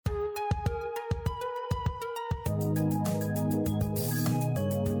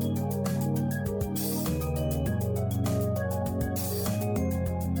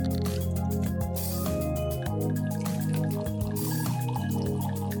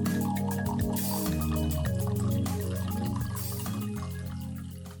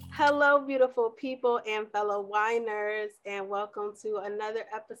Hello, beautiful people and fellow winers, and welcome to another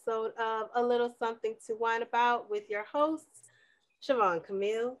episode of A Little Something to Wine About with your hosts, Siobhan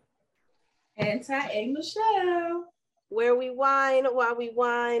Camille. And Ty Michelle. Where we wine while we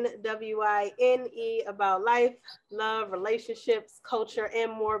wine, WINE, about life, love, relationships, culture,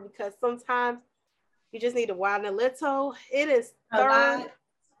 and more, because sometimes you just need to wine a little. It is third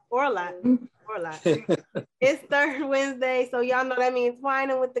or a lot. Or a lot. It's third Wednesday, so y'all know that means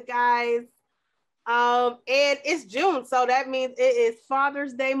whining with the guys. And it's June, so that means it is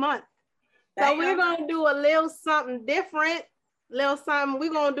Father's Day month. So we're gonna do a little something different, little something.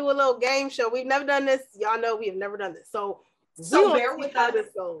 We're gonna do a little game show. We've never done this. Y'all know we have never done this. So bear with how us.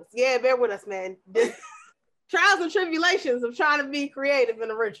 this goes. Yeah, bear with us, man. This trials and tribulations of trying to be creative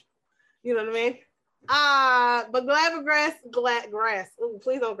and original. You know what I mean? But grass. Ooh,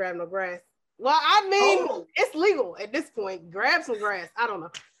 please don't grab no grass. Well, I mean, it's legal at this point. Grab some grass. I don't know.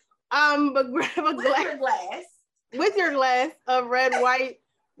 But grab a glass. With your glass of red, white,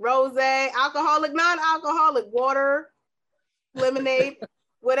 rosé, alcoholic, non-alcoholic, water, lemonade,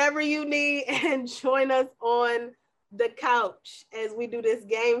 whatever you need, and join us on the couch as we do this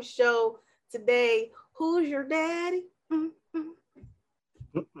game show today. Who's your daddy?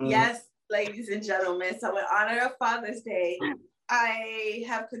 Yes, ladies and gentlemen. So in honor of Father's Day, I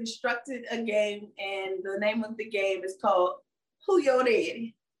have constructed a game, and the name of the game is called Who Your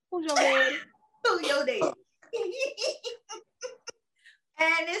Daddy? Who's your daddy? Who Your Daddy? And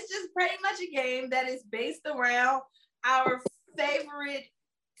it's just pretty much a game that is based around our favorite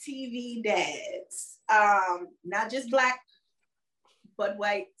TV dads. Not just black, but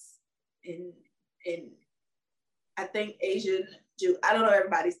whites and I think Asian, Jew. I don't know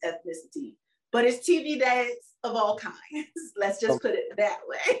everybody's ethnicity, but it's TV dads of all kinds. Let's just put it that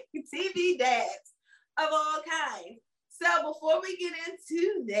way. TV dads of all kinds. So before we get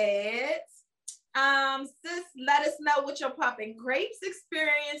into that, sis, let us know what your popping grapes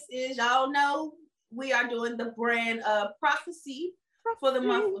experience is. Y'all know we are doing the brand prophecy for the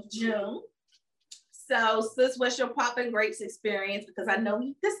month of June. So sis, what's your popping grapes experience? Because I know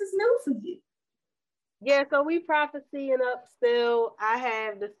this is new for you. Yeah, so we prophecying up still. I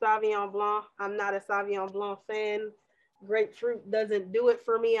have the Sauvignon Blanc. I'm not a Sauvignon Blanc fan. Grapefruit doesn't do it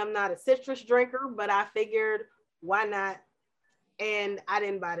for me. I'm not a citrus drinker, but I figured why not? And I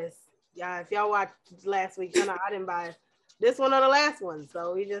didn't buy this. Yeah, if y'all watched last week, you know I didn't buy this one or the last one.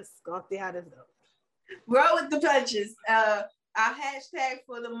 So we just gonna see how this goes. Roll with the punches. Our hashtag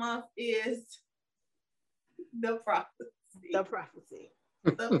for the month is the prophecy. The prophecy.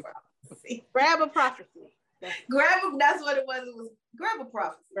 The prophecy. Grab a prophecy. That's what it was. It was grab a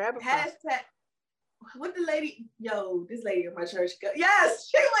prophecy. Grab a prophecy. Hashtag. What the lady? Yo, this lady in my church. Yes,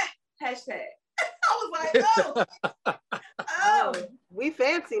 she went hashtag. I was like, oh, we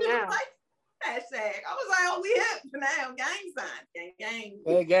fancy now. Like, hashtag. I was like, oh, we hip for now. Gang sign. Gang.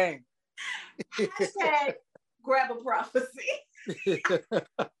 Hey, gang. Hashtag grab a prophecy.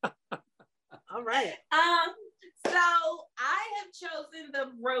 All right. So I have chosen the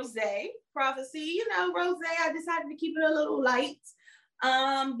rosé prophecy. You know, rosé. I decided to keep it a little light,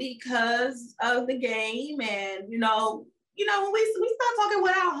 because of the game, and you know, when we start talking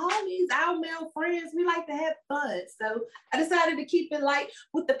with our homies, our male friends, we like to have fun. So I decided to keep it light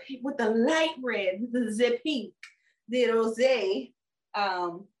with the light red, the pink, the rosé.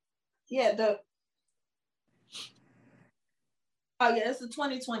 It's the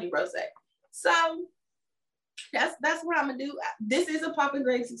 2020 rosé. So that's what I'm gonna do. This is a popping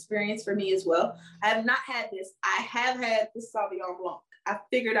grapes experience for me as well. I have not had this. I have had the Sauvignon Blanc. I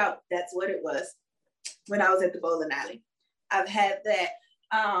figured out that's what it was when I was at the bowling alley. I've had that,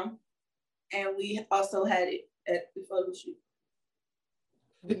 and we also had it at the photo shoot.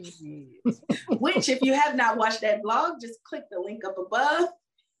 Which, if you have not watched that vlog, just click the link up above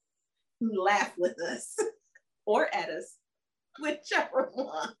and laugh with us or at us, whichever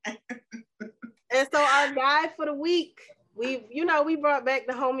one. And so our guide for the week, we brought back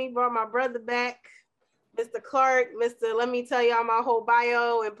the homie, brought my brother back, Mr. Clark, let me tell y'all my whole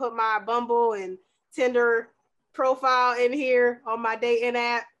bio and put my Bumble and Tinder profile in here on my dating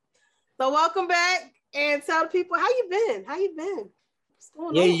app. So welcome back and tell the people how you been. What's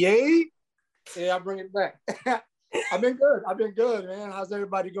going on? Yeah, I'll bring it back. I've been good, man. How's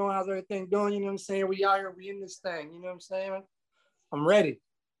everybody going? How's everything doing? You know what I'm saying? We out here, we in this thing. You know what I'm saying? I'm ready.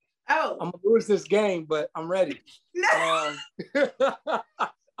 Oh, I'm gonna lose this game, but I'm ready. I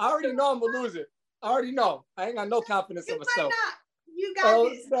already know I'm gonna lose it. I already know. I ain't got no confidence in myself. You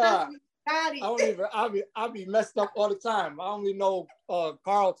got this. Nah. You got it. I'll be messed up all the time. I only know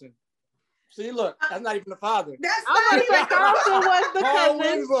Carlton. See, look, that's not even the father. That's I was not gonna say even Carlton was the Carl cousin.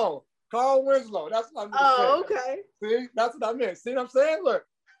 Winslow. Carl Winslow. That's what I'm Oh, saying. okay. See, that's what I meant. See what I'm saying? Look.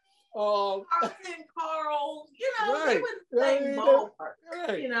 Carlton, Carl, you know, Right. they were the same ballpark,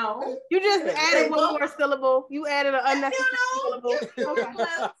 Right. you know. You just Yeah. added one more syllable. You added an unnecessary syllable. You were Okay.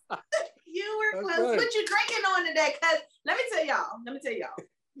 close. You were That's close. right. What you drinking on today? Because let me tell y'all.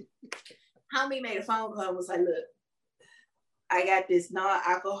 Homie made a phone call and was like, look, I got this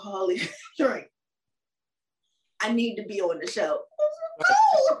non-alcoholic drink. I need to be on the show.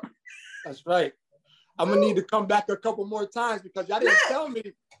 Oh! That's right. I'm gonna need to come back a couple more times because y'all didn't tell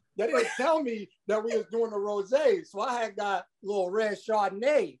me. Y'all didn't tell me that we was doing the rosé, so I had got a little red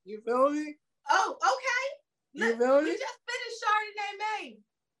Chardonnay. You feel me? Oh, okay. You feel We me? just finished Chardonnay May.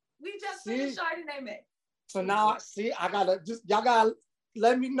 We just finished Chardonnay May. So now, see, y'all gotta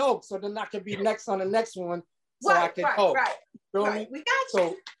let me know so then I can be next on the next one, so I can go. Feel me? We got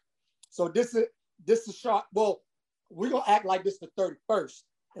you. So this is short. Well, we're gonna act like this the 31st,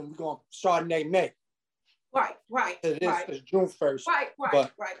 and we're gonna Chardonnay May. Right. It's June 1st. Right.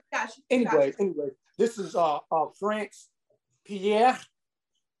 Got you. Anyway, this is France Pierre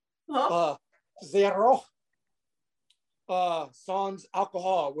Zero sans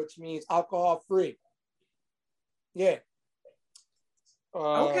alcohol, which means alcohol free. Yeah.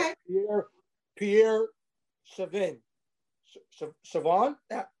 Okay. Pierre Chavin. Chavon?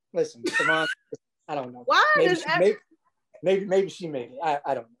 Listen, Chavon, I don't know. Why Maybe she made it.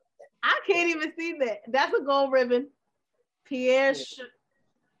 I don't know. I can't even see that. That's a gold ribbon. Pierre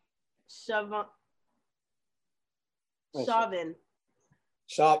Chauvin.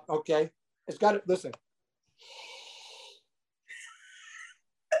 Shop, okay. It's got it. Listen.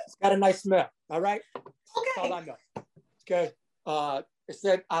 It's got a nice smell. All right. Okay. That's all I know. Okay. It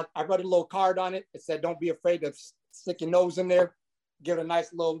said I wrote a little card on it. It said, "Don't be afraid to stick your nose in there. Give it a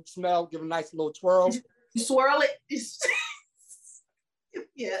nice little smell. Give it a nice little twirl." You swirl it.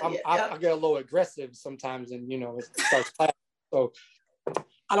 I get a little aggressive sometimes, and it starts clapping. So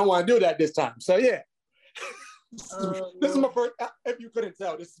I don't want to do that this time. So yeah, this is my first. If you couldn't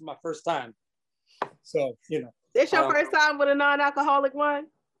tell, this is my first time. So This your first time with a non-alcoholic wine?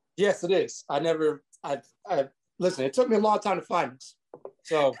 Yes, it is. I listen. It took me a long time to find this.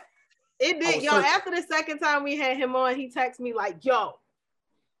 So it did, yo. After the second time we had him on, he texted me like, "Yo,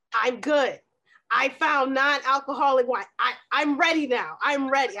 I'm good. I found non-alcoholic wine. I'm ready now. I'm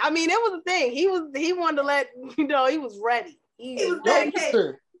ready." I mean, it was a thing. He wanted to let he was ready. He was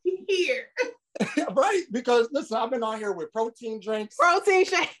dedicated. Here. Right, because listen, I've been on here with protein drinks, protein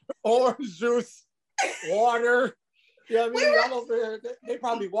shake, orange juice, water. You know what I mean? Y'all over there, they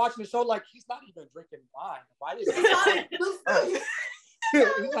probably watching the show like he's not even drinking wine. Why is he? He's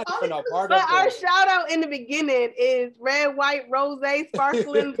not even a part but of our shout out in the beginning is red, white, rose,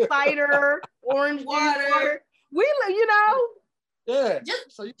 sparkling cider, orange water. We, yeah.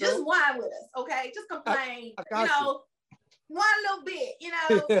 Just wine with us, okay? Just complain, one little bit.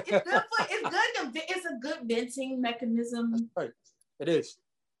 It's good. It's a good venting mechanism. That's right. It is.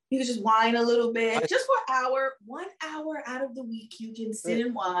 You can just whine a little bit, just for an hour. 1 hour out of the week, you can sit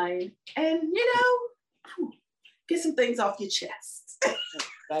and whine, and get some things off your chest.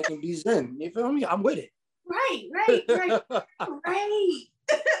 I can be zen. You feel me? I'm with it. Right. Great. Okay,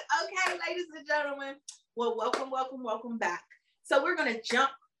 ladies and gentlemen. Well, welcome back. So we're gonna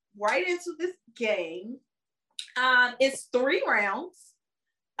jump right into this game. It's 3 rounds.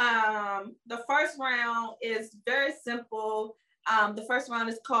 The first round is very simple. The first round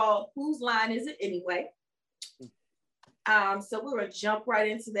is called Whose Line Is It Anyway? So we're gonna jump right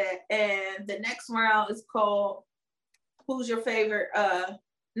into that. And the next round is called Who's Your Favorite?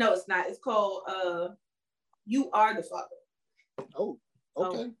 No, it's not. It's called You Are the Father. Oh,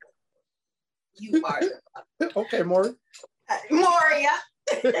 okay. You are the father. Okay, Maury. Moria.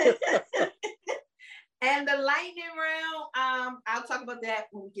 And the lightning round, I'll talk about that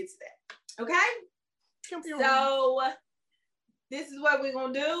when we get to that. Okay? So this is what we're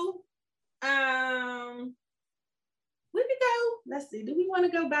gonna do. We could go. Let's see. Do we want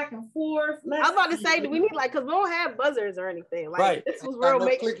to go back and forth? I was about to say, do we need because we don't have buzzers or anything. Like right. This was real.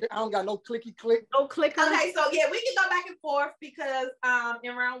 I don't got no clicky click. No click. Okay, so yeah, we can go back and forth because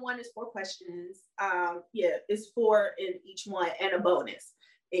in round 1 is 4 questions. It's 4 in each one and a bonus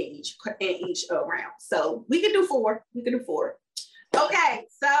in each round. So we can do 4. Okay,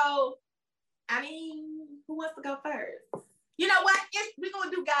 so I mean, who wants to go first? You know what? We're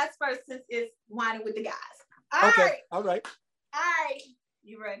gonna do guys first since it's whining with the guys. All right.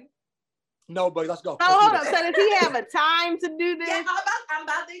 You ready? No, but let's go. So hold on. So does he have a time to do this? Yeah, I'm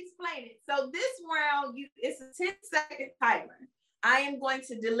about to explain it. So this round, it's a 10-second timer. I am going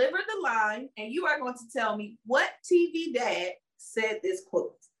to deliver the line, and you are going to tell me what TV dad said this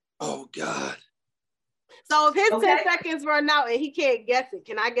quote. Oh, God. So if his 10 seconds run out and he can't guess it,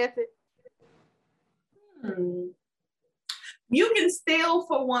 can I guess it? You can steal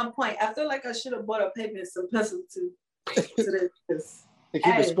for 1 point. I feel like I should have bought a paper and some pencils to this. To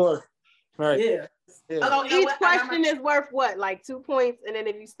keep the score. Right. Yeah. So each question is worth what? Like 2 points, and then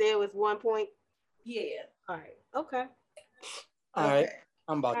if you steal, it's 1 point? Yeah. All right. Okay. All right.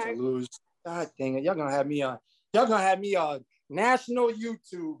 I'm about to lose. God dang it. Y'all gonna have me on national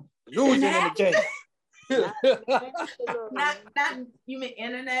YouTube losing in the game. not you mean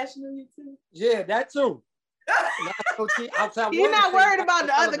international YouTube? Yeah, that too. He's not worried about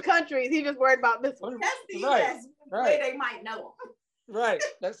the other countries. He's just worried about this one. That's the US. Where they might know. Right.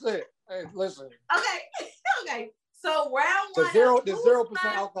 That's it. Hey, listen. Okay. So round one. The 0%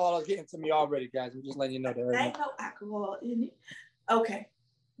 alcohol is getting to me already, guys. I'm just letting you know that. There ain't no alcohol in it. Okay.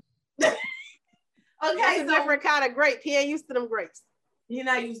 Okay. It's a different kind of grape. He ain't used to them grapes. You're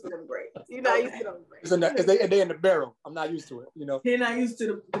not used to them grapes. You're not used to them grapes. They in the barrel. I'm not used to it, you know. You're not used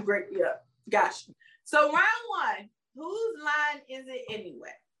to the grape. Yeah. Gotcha. So round one, whose line is it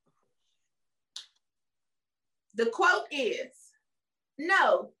anyway? The quote is,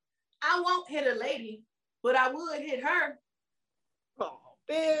 "No, I won't hit a lady, but I would hit her." Oh,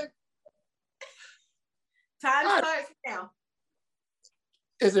 man. Time starts now.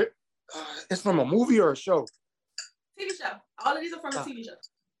 Is it? It's from a movie or a show? TV show. All of these are from a TV show.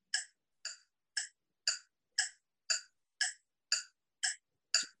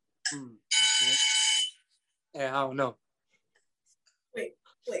 Yeah, I don't know. Wait.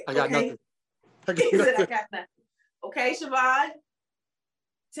 I got nothing. I got nothing. Okay, Siobhan.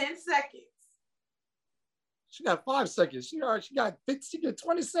 10 seconds. She got 5 seconds. She got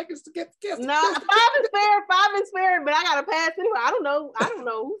 20 seconds to get the guess. No, 5 is fair. 5 is fair, but I gotta pass anyway. I don't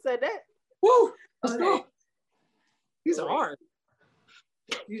know who said that. Woo! Let's go. These are hard.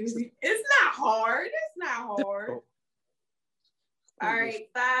 It's not hard. All right,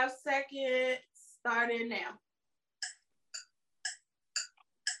 5 seconds. Starting now.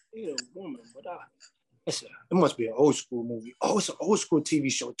 You're a woman, but it must be an old school movie. Oh, it's an old school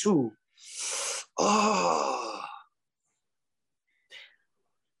TV show too. Oh.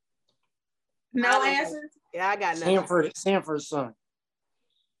 No answers? Yeah, I got nothing. Sanford's Son.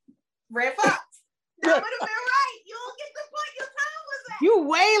 Red Fox. That would have been right. You don't get the point. Your time was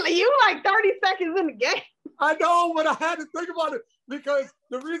at. You like 30 seconds in the game. I know, but I had to think about it because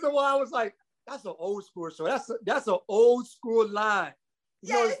the reason why I was like, that's an old school show. That's an old school line.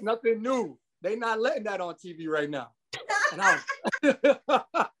 You know, it's nothing new. They not letting that on TV right now. And I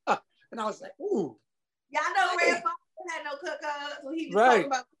was like, ooh. Y'all know Red Fox had no cook-up, so he was talking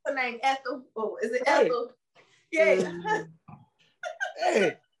about her name Ethel. Oh, is it Ethel? Yeah.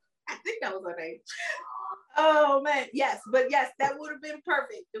 Hey. I think that was her name. Oh man, yes, that would have been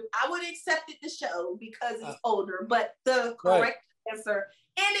perfect. I would have accepted the show because it's older, but the correct answer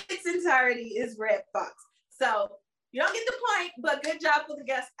in its entirety is Red Fox. So you don't get the point, but good job for the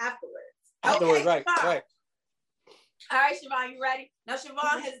guests afterwards. Okay, right. All right, Siobhan, you ready? Now,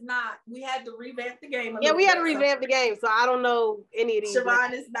 Siobhan has not. We had to revamp the game. We had to revamp the game, so I don't know any of these.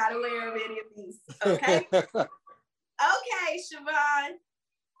 Siobhan is not aware of any of these. Okay. Okay, Siobhan,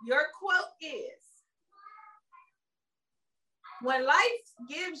 your quote is, "When life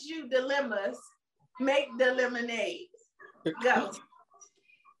gives you dilemmas, make the lemonade." Go.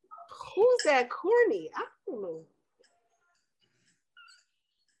 Who's that corny? I don't know.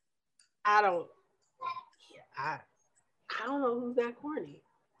 I don't know who's that corny.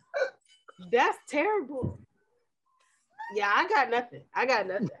 That's terrible. Yeah, I got nothing. I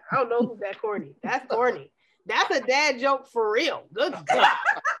don't know who's that corny. That's corny. That's a dad joke for real. Good God.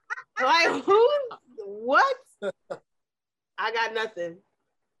 Like, what? I got nothing.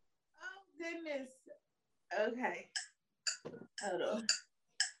 Oh, goodness. Okay. Hold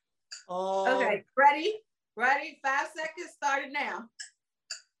on. Okay, ready? 5 seconds, started now.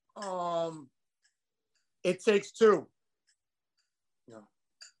 It Takes Two. No.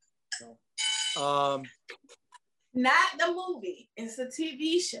 Not the movie. It's a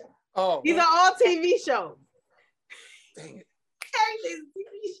TV show. Oh. These are all TV shows. Dang it.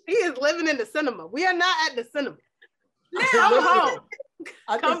 He is living in the cinema. We are not at the cinema. Now, come home.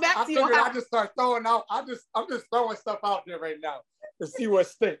 Come back to your house. I just start throwing out. I'm just throwing stuff out there right now to see what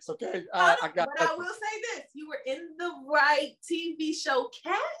sticks. Okay. I will say this: you were in the right TV show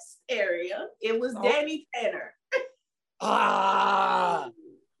cast area. It was Danny Tanner. Ah.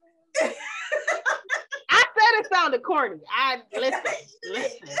 I said it sounded corny.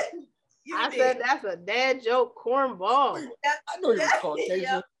 Listen. I said that's a dad joke cornball. I know you was Caucasian.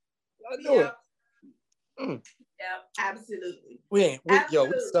 Yep. I know it. Yep, absolutely. We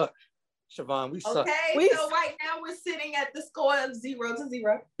suck. Siobhan, we suck. Okay, so right now we're sitting at the score of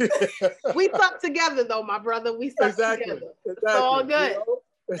 0-0. We suck together though, my brother. We suck together. It's all good.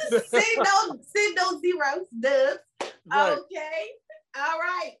 See those zeros, dubs. Right. Okay. All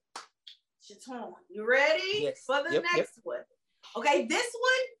right. Shaton, you ready for the next one? Okay, this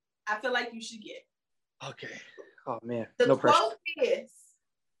one I feel like you should get. Okay. Oh man. The quote is,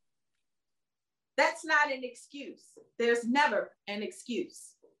 "That's not an excuse. There's never an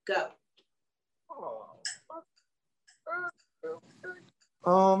excuse." Go.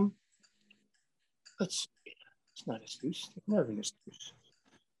 Let's see. It's not an excuse. It's never an excuse.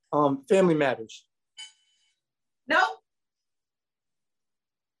 Family Matters. Nope.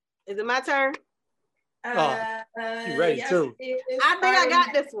 Is it my turn? You ready too? I think I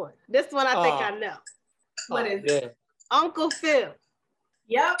got this one. This one I think I know. What is it? Uncle Phil.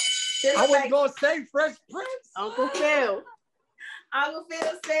 Yep. I was gonna say Fresh Prince. Uncle Phil. Uncle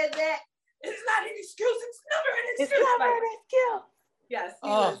Phil said that it's not an excuse. It's never an excuse. It's never an excuse. Yes.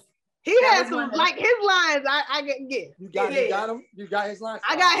 He had some like his lines. I get. You got him. You got his lines.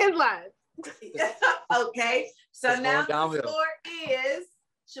 I got his lines. Okay. So it's now the score is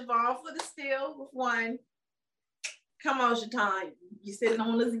Siobhan for the steal with 1. Come on, Shaton. You're sitting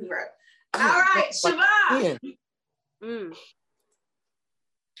on the 0. All right, Siobhan.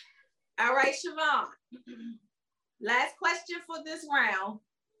 All right, Siobhan. Last question for this round.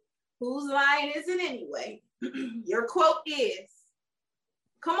 Whose line is it anyway? Your quote is,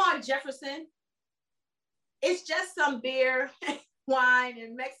 "Come on, Jefferson. It's just some beer, wine,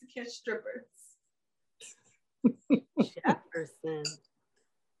 and Mexican strippers." Jefferson.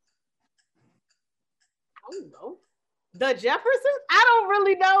 I don't know. The Jefferson? I don't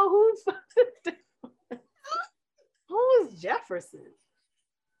really know who's Jefferson.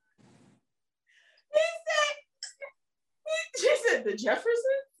 She said the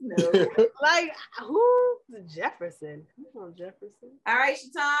Jefferson? No. Like, who's the Jefferson? Come on, Jefferson. All right,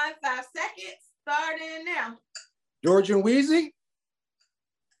 Shaton, 5 seconds. Starting now. George and Wheezy?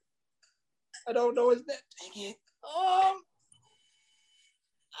 I don't know his name. Dang it. I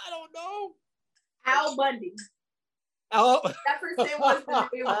don't know. Al Bundy. Oh. Jefferson was the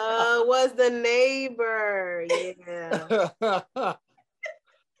neighbor. Was the neighbor. Yeah.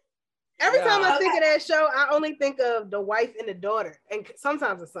 Every time I think of that show, I only think of the wife and the daughter, and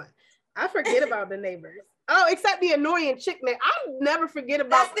sometimes the son. I forget about the neighbors. Oh, except the annoying chick name. I never forget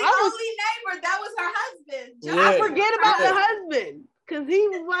about. That's the only neighbor. That was her husband. Yeah. I forget about the husband because he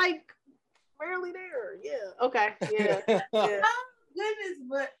was like rarely there. Yeah. Okay. Yeah. Yeah. Oh goodness,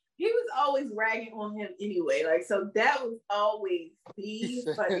 but he was always ragging on him anyway. Like, so that was always the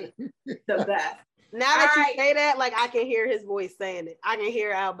best. Now that you say that, like I can hear his voice saying it. I can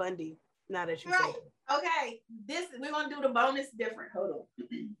hear Al Bundy. Now that you say it. Okay. We're gonna do the bonus different. Hold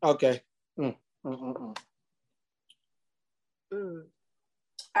on. Okay. All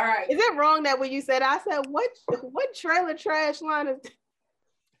right. Is it wrong that when you said I said what trailer trash line is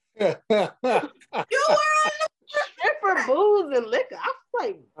you were on for booze and liquor? I was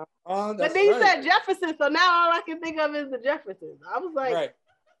like, but then you said Jefferson, so now all I can think of is the Jeffersons. I was like,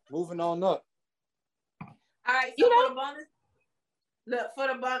 moving on up. All right, so for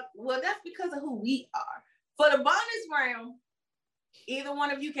the bonus, well, that's because of who we are. For the bonus round, either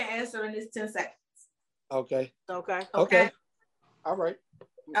one of you can answer in this 10 seconds. Okay. All right.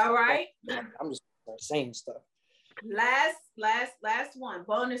 I'm just saying stuff. Last one,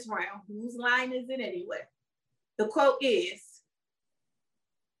 bonus round. Whose line is it anyway? The quote is,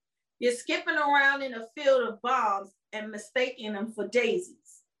 "You're skipping around in a field of bombs and mistaking them for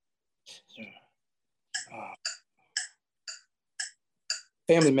daisies."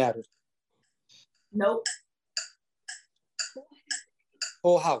 Family Matters. Nope.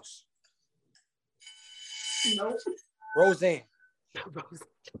 Full House. Nope. Roseanne. Roseanne.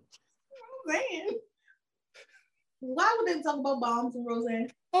 Why would they talk about bombs and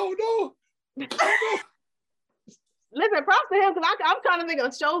Roseanne? Oh no. Listen, props to him because I'm trying to think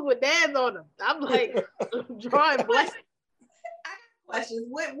of shows with dads on them. I'm like drawing blank. Questions.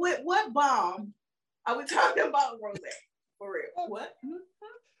 What bomb are we talking about, Roseanne? For real? What?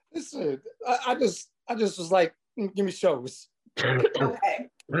 Listen, I just was like, give me shows. Okay.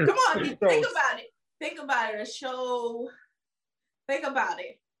 Come on, think about it. Think about it. A show. Think about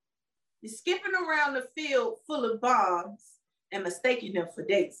it. You're skipping around the field full of bombs and mistaking them for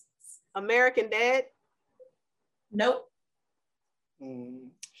daisies. American Dad? Nope.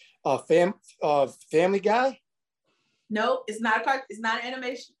 Family Guy? Nope. It's not an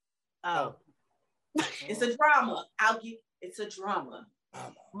animation. Oh. It's a drama. It's a drama.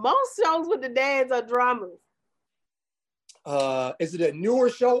 Most shows with the dads are dramas. Is it a newer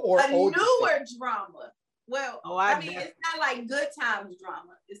show or a older newer show? drama? Well, I mean, it's not like Good Times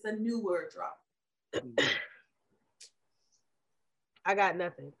drama. It's a newer drama. I got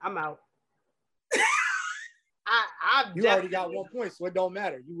nothing. I'm out. You already got 1 point, so it don't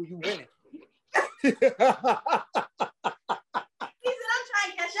matter. You winning. He said, I'm trying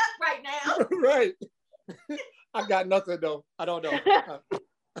to catch up right now. Right. I got nothing though. I don't know.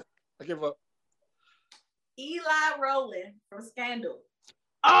 I give up. Eli Rowland from Scandal.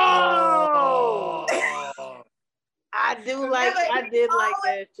 Oh, I did like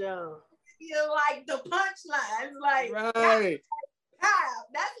that show. You like the punchlines, like right.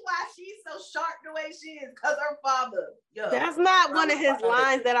 That's why she's so sharp the way she is, because her father. That's not one of his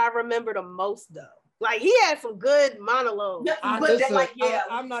lines that I remember the most though. Like he had some good monologues. Yeah, I'm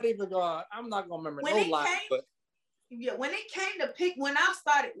not gonna remember no lines. Yeah, when it came to pick, when I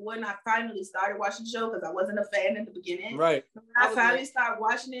finally started watching the show, because I wasn't a fan in the beginning. Right. When I finally started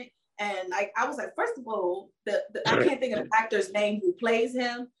watching it, and like I was like, first of all, I can't think of the actor's name who plays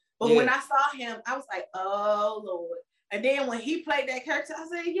him, but when I saw him, I was like, oh Lord. And then when he played that character, I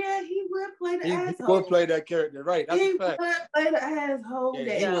said, yeah, he would play the asshole. He would play that character, right? That's a fact. He would play the asshole.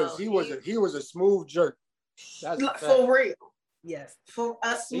 Yeah, he was a smooth jerk. That's for real. Yes. For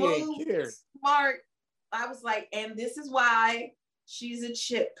a smooth, smart. I was like, and this is why she's a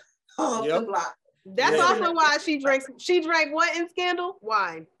chip off the block. That's also why she drank what in Scandal?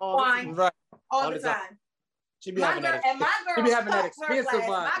 Wine. Wine. Right. All the time. She be having that expensive wine.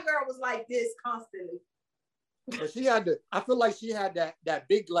 My girl was like this constantly. But I feel like she had that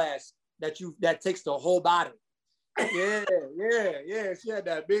big glass that takes the whole bottle. Yeah. She had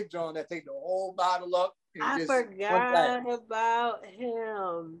that big John that take the whole bottle up. I forgot about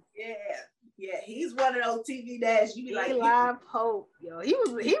him. Yeah, he's one of those TV dads. You be like, Eli Pope, yo. He was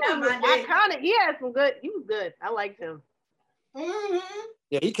iconic. He had some good. He was good. I liked him. Mm-hmm.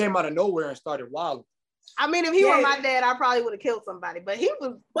 Yeah, he came out of nowhere and started wilding. I mean, if he were my dad, I probably would have killed somebody. But he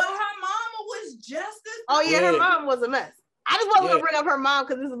was. But her mama was just as. Oh yeah, her mom was a mess. I just wasn't gonna bring up her mom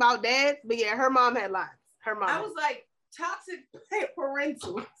because this is about dads. But yeah, her mom had lies. Her mom. I was like toxic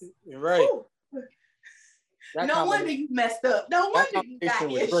parental. Right. No wonder you messed up. No wonder you got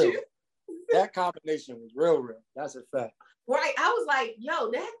issues. That combination was real. That's a fact. Right. I was like, yo,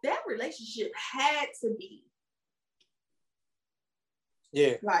 that relationship had to be.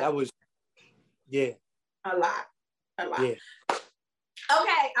 Yeah, that was. Yeah. A lot. Yeah.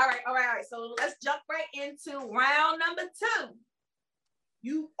 Okay. All right. So let's jump right into round number 2.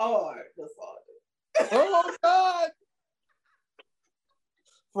 You are the father. Oh God.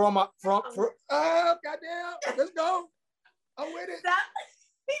 Goddamn. Let's go. I'm with it.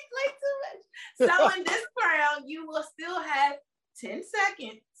 He played too much. So in this round, you will still have 10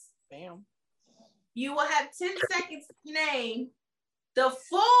 seconds. Bam. You will have 10 seconds to name the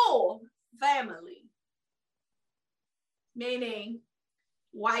full family, meaning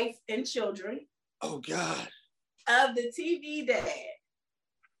wife and children. Oh God. Of the TV dad.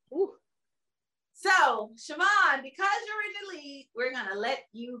 Ooh. So, Siobhan, because you're in the lead, we're gonna let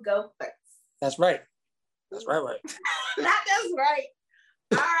you go first. That's right. That's right. Not that's right.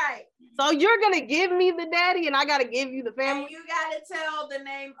 All right. So you're gonna give me the daddy, and I gotta give you the family. And you gotta tell the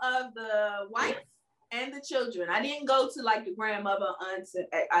name of the wife and the children. I didn't go to like the grandmother, aunts.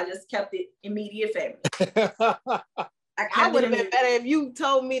 I just kept it immediate family. I would have been better if you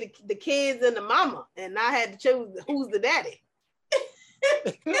told me the kids and the mama, and I had to choose who's the daddy.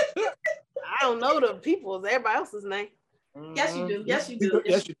 I don't know the people's everybody else's name. Yes, you do. Yes, you do.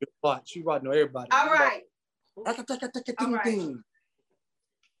 Yes, you do. Watch. You about to know everybody. All right. All right.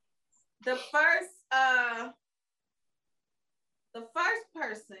 The first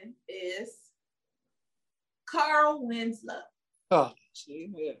person is Carl Winslow. Oh,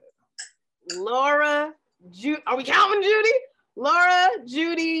 see, yeah. Laura, are we counting Judy? Laura,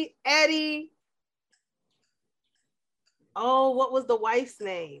 Judy, Eddie. Oh, what was the wife's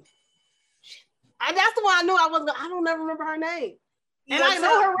name? That's the one I knew I wasn't. I don't never remember her name, and I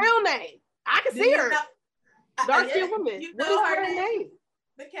know her real name. I can see her. Dark-skinned woman. You what know is her name?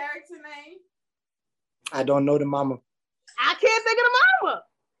 The character name? I don't know the mama. I can't think of the mama.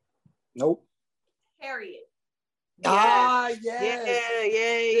 Nope. Harriet. Yes. Yes.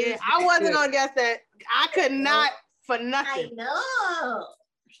 Yeah. I wasn't gonna guess that. I could not for nothing. I know.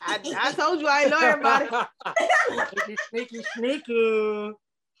 I told you I know everybody. Sneaky.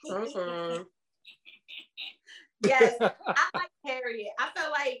 Yes, I like Harriet. I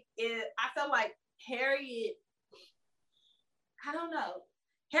felt like Harriet. I don't know.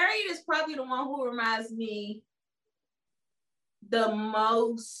 Harriet is probably the one who reminds me the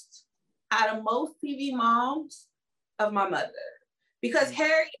most out of most TV moms of my mother. Because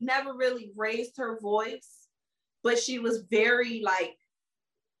Harriet never really raised her voice, but she was very like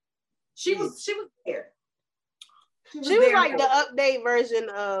she was there. She was like the update version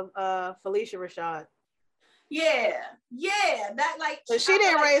of Felicia Rashad. Yeah. That like. But she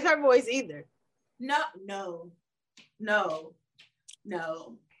didn't raise her voice either. No, not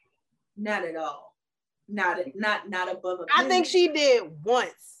at all. Not above a. I think she did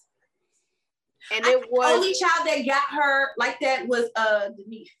once, and it was the only child that got her like that was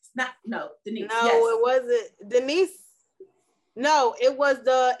Denise. Denise. No, yes. It wasn't Denise. No, it was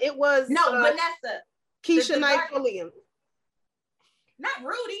Vanessa. Keisha Knight Pulliam. Not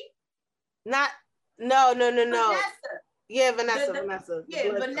Rudy. No. Vanessa. Yeah, Vanessa.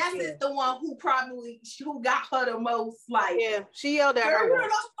 Yeah, Vanessa is the one who got her the most like. Yeah, she yelled at her.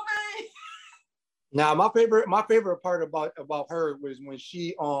 Now, my favorite part about her was when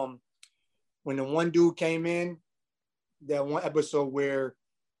she when the one dude came in, that one episode where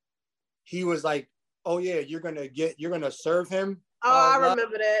he was like, "Oh yeah, you're gonna serve him." Oh, I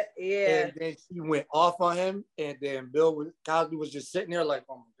remember that. Yeah. And then she went off on him, and then Cosby was just sitting there like,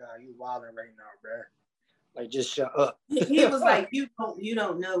 "Oh my God, you wilding right now, bro. Like, just shut up." He was like, "You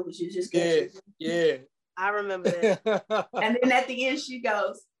don't know what you just got." Yeah. I remember that. And then at the end, she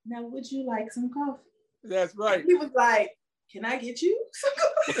goes, "Now, would you like some coffee?" That's right. And he was like, "Can I get you some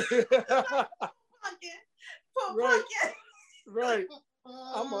coffee?" Right.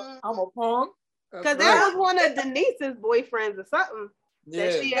 I'm a punk. Because that was one of Denise's boyfriends or something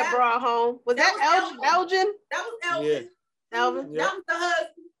that she had brought home. Was that Elgin? That was Elgin. Yeah. Elvin? Yeah. That was the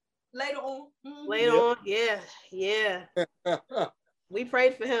husband later on. Later on, yeah. We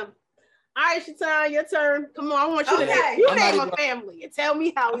prayed for him. All right, Shatan, your turn. Come on, I want you to name a family and tell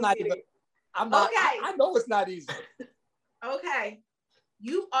me how we did it. I know it's not easy. Okay.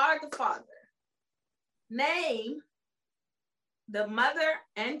 You are the father. Name the mother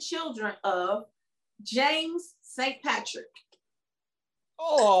and children of James St. Patrick.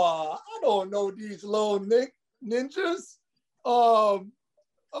 Oh, I don't know these little ninjas. I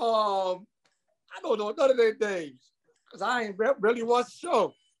don't know none of their names because I ain't really watched the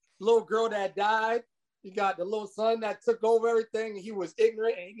show. Little girl that died. You got the little son that took over everything. He was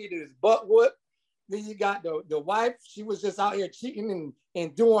ignorant and he needed his butt whooped. Then you got the wife. She was just out here cheating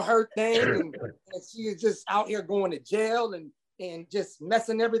and doing her thing. And she is just out here going to jail and just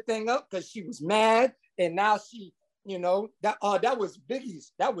messing everything up because she was mad. And now she, that was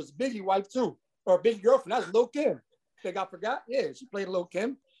Biggie's. That was Biggie's wife too. Or Biggie's girlfriend. That was Lil' Kim. Think I forgot? Yeah, she played Lil'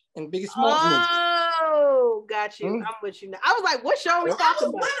 Kim in Biggie Smalls movie. Oh, got you. I'm with you now. I was like, what show are we talking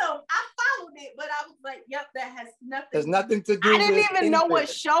about? With him. I followed it, but I was like, yep, that has nothing. There's nothing to do. I didn't even know what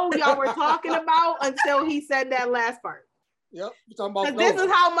show y'all were talking about until he said that last part. Yep, you're talking about. Because this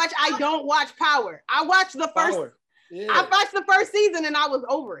is how much I don't watch Power. I watched the first. Yeah. I watched the first season and I was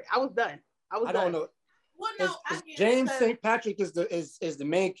over it. I was done. I don't know. Well, no, James St. Patrick is the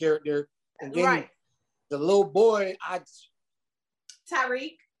main character, and then the little boy,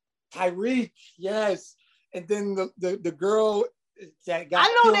 Tyreek, yes, and then the girl that got.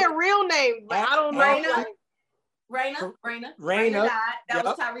 I know their real name, but I don't know. Raina died. That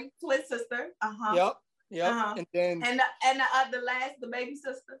was Tyreek's twin sister. Yep. And then the baby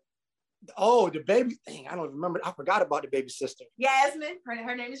sister. Oh, the baby. Dang, I don't remember. I forgot about the baby sister. Yasmin.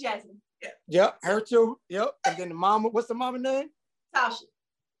 Her name is Yasmin. Yeah. Yep, her too. Yep. And then the mama. What's the mama name? Tasha.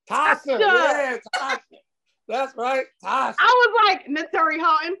 Yeah, Tasha. That's right, Tasha. I was like, Naturi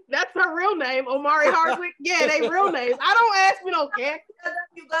Houghton. That's her real name. Omari Hardwick. Yeah, they real names. I don't ask me no care.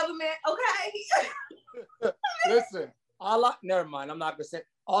 You government, okay. Listen, never mind. I'm not gonna say.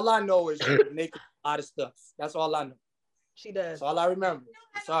 All I know is she naked a lot of stuff. That's all I know. She does. That's all I remember.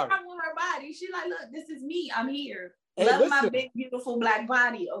 Sorry. I want her body. She like, look, this is me. I'm here. Love my big, beautiful black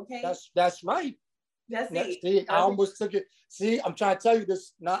body. Okay. That's right. That's it. See, I almost took it. See, I'm trying to tell you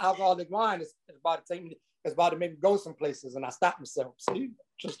this non-alcoholic wine is about to take me. It's about to make me go some places, and I stopped myself. See,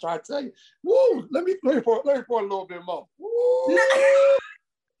 just trying to tell you. Woo! Let me pour a little bit more. Woo!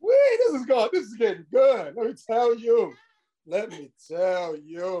 Wait, this is getting good. Let me tell you.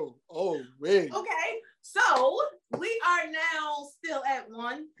 Oh, wait. Okay, so we are now still at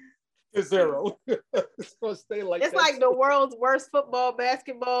 1-0. It's gonna stay like it's that. Like the world's worst football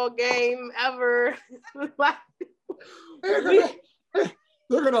basketball game ever.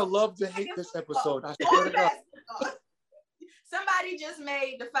 They're gonna love to hate this episode. I swear to God. Somebody just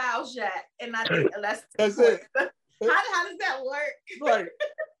made the foul shot, and I think that's it. How does that work? Right.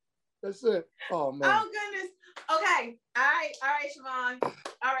 That's it. Oh man. Oh goodness. Okay. All right, Siobhan.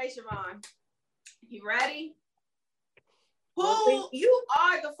 All right, Siobhan. You ready? Who you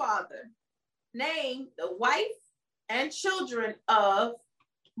are the father? Name the wife and children of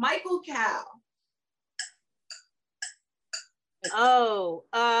Michael Cow.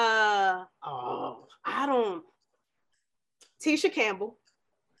 I don't. Tisha Campbell.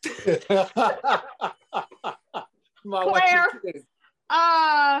 Claire.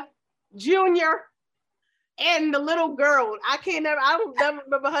 Junior. And the little girl. I don't never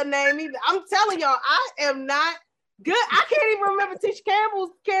remember her name either. I'm telling y'all, I am not good. I can't even remember Tisha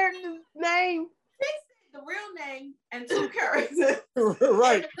Campbell's character's name. The real name and two characters.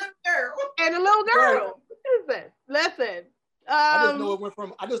 Right. And the little girl. Right. Listen. I just know it went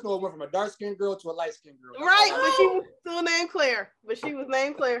from a dark skinned girl to a light skinned girl. That's right, but she was still named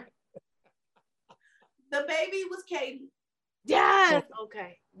Claire. The baby was Katie. Yes.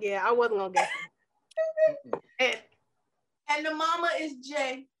 Okay. Yeah, I wasn't gonna guess it. And the mama is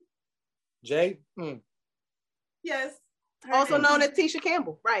Jay. Jay? Yes. Also known as Tisha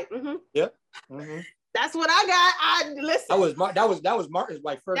Campbell. Right. Mm-hmm. Yep. Mm-hmm. That's what I got. Listen. That was Martin's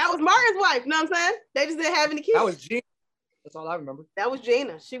wife first. That was Martin's wife. You know what I'm saying? They just didn't have any kids. That was Gina. That's all I remember. That was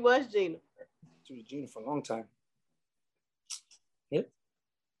Gina. She was Gina. She was Gina for a long time. Yep.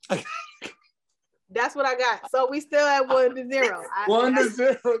 That's what I got. So we still at 1-0.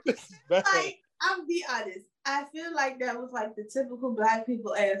 1-0. This is bad. Like, I'll be honest. I feel like that was like the typical Black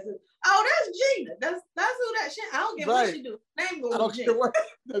people answer. Oh, that's Gina. That's who that shit. I don't care what she do. Name goes I don't Gina. care what.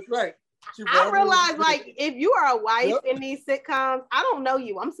 That's right. I realize, like, if you are a wife in these sitcoms, I don't know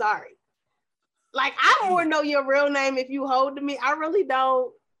you. I'm sorry. Like, I more know your real name if you hold to me. I really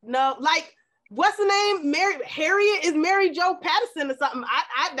don't know. Like, what's the name? Harriet is Mary Jo Patterson or something.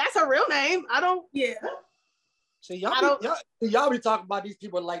 I that's her real name. I don't. Yeah. So y'all be talking about these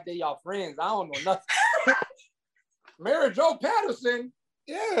people like they y'all friends. I don't know nothing. Mary Jo Patterson.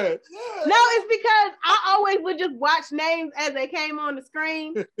 Yeah. No, it's because I always would just watch names as they came on the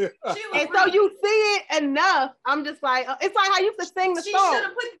screen. And so you see it enough. I'm just like, it's like how you could sing the song. She should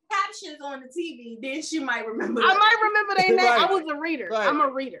have put the captions on the TV. Then she might remember. I might remember their name. Right. I was a reader. Right. I'm a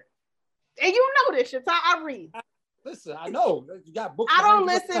reader. And you know this shit. So I read. Listen, I know. You got books. I don't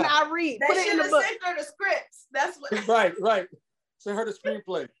listen. I read. They put it in the book. Sent her the scripts. That's what. Right. Send her the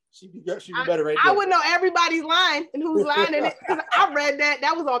screenplay. She'd be better right I there. would know everybody's line and who's line in it. Because I read that.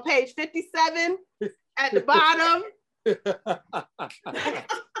 That was on page 57 at the bottom. Okay.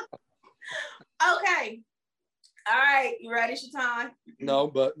 All right. You ready, Shaitan? No,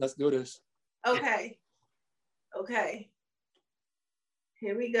 but let's do this. Okay.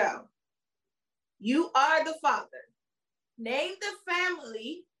 Here we go. You are the father. Name the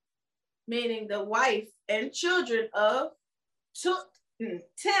family, meaning the wife and children of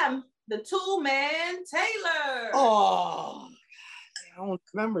Tim, the Toolman Taylor. Oh, I don't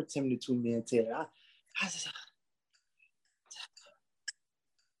remember Tim the Toolman Taylor.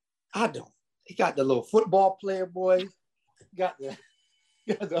 I don't. He got the little football player boy. Got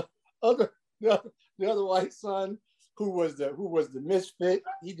the other white son who was the misfit.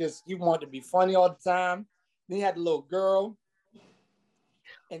 He wanted to be funny all the time. Then you had the little girl,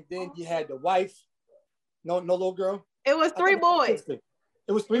 and then you had the wife. No little girl. It was 3 boys.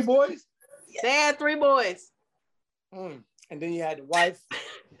 It was 3 boys? They had 3 boys. And then you had the wife,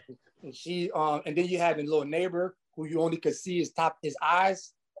 and and then you had the little neighbor who you only could see his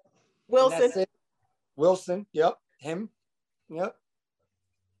eyes. Wilson. Wilson, yep. Him. Yep.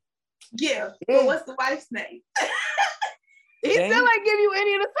 Yeah. But what's the wife's name? He still ain't give you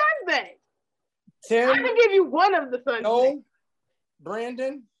any of the son's names. Tim. I can give you one of the son's names.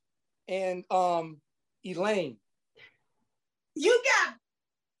 Brandon, and Elaine. You got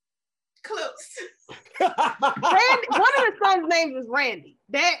close. Randy, one of the sons' names is Randy.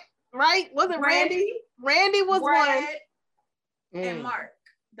 That right? Was it Randy? Randy was Brad, one. And Mark.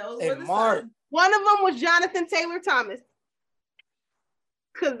 Those and were the Mark. sons. One of them was Jonathan Taylor Thomas.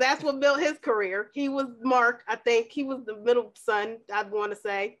 Because that's what built his career. He was Mark. I think he was the middle son, I'd want to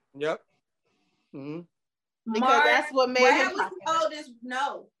say. Yep. Mm-hmm. Because Mark, that's what made Brad him was the oldest.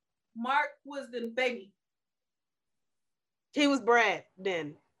 No. Mark was the baby. He was Brad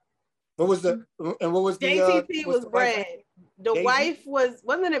then. What was the JTT was Brad. The Daisy? wife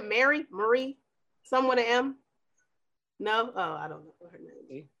wasn't it Mary? Marie? Someone with an M? No? Oh, I don't know what her name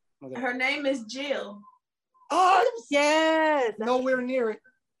is. Okay. Her name is Jill. Oh, Yes. nowhere near it.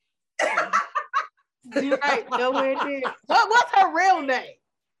 You're right. Nowhere near. What's her real name?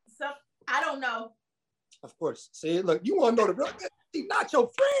 So I don't know. Of course. See, look, you want to know the real name? She's not your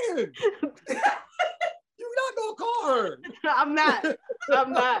friend. You're not gonna call her. I'm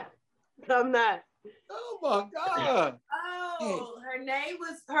not. Oh my God. Oh, her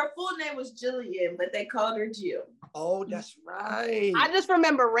full name was Jillian, but they called her Jill. Oh, that's right. I just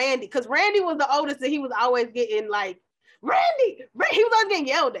remember Randy, because Randy was the oldest and he was always getting like, Randy, he was always getting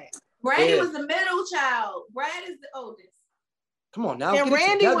yelled at. Randy was the middle child. Brad is the oldest. Come on now. And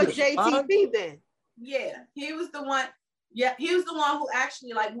Randy was JTC then. Yeah, he was the one. Yeah, he was the one who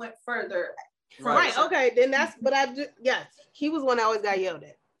actually like went further. Right. Okay. Then that's. But yes, he was one that always got yelled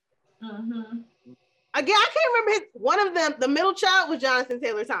at. Mm-hmm. Again, I can't remember one of them. The middle child was Jonathan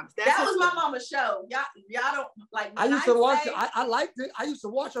Taylor Thomas. That was my mama's show. Y'all don't like. I used to watch it. I liked it. I used to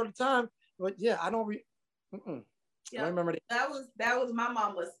watch all the time. But yeah, I don't. I remember that was my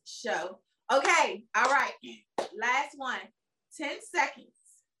mama's show. Okay. All right. Last one. 10 seconds.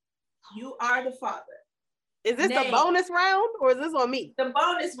 You are the father. Is this the bonus round or is this on me? The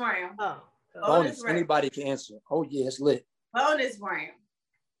bonus round. Oh. Bonus. Anybody can answer. Oh yeah, it's lit. Bonus round.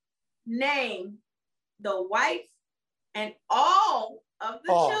 Name the wife and all of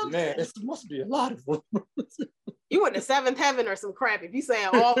the children. Oh man, this must be a lot of them. You went to Seventh Heaven or some crap if you saying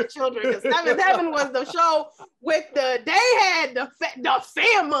all the children, because Seventh Heaven was the show with they had the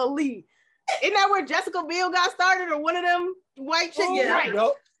family. Isn't that where Jessica Biel got started, or one of them white chicks? Yeah. Right.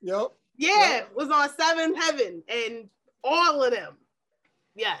 Yep. Yeah, it was on Seventh Heaven and all of them.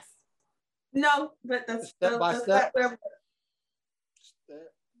 Yes. No, but that's Step by Step.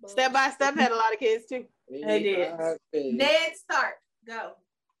 Step by Step had a lot of kids too. They did. Ned Stark, go.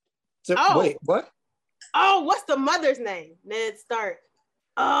 Wait, what? Oh, what's the mother's name? Ned Stark.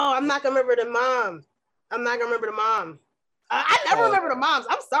 Oh, I'm not gonna remember the mom. I never remember the moms.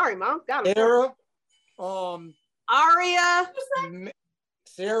 I'm sorry, Mom. Sarah. Aria.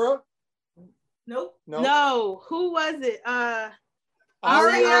 Sarah. Nope. No. Who was it?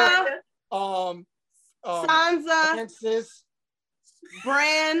 Aria. Sansa. Francis.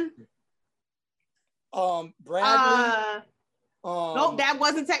 Bran. Bradley. Nope, that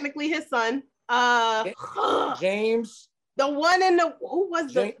wasn't technically his son. James. The one in the who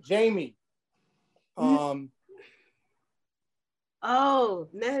was Jamie. Oh,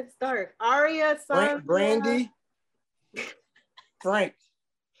 Ned Stark. Arya, Sansa. Brandy. Frank.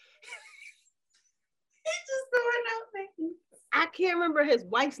 He's just throwing out names. I can't remember his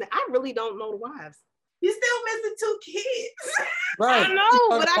wife's name. I really don't know the wives. You're still missing 2 kids. Right. I know,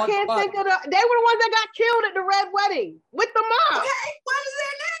 but I can't think of they were the ones that got killed at the Red Wedding with the mom. Okay, what is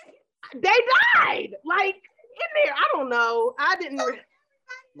their name? They died. Like in there. I don't know. I didn't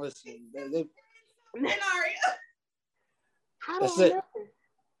listen. And Aria. That's it.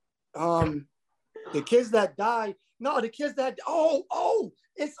 The kids that died. No, the kids that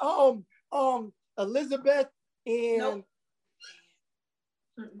it's Elizabeth and nope.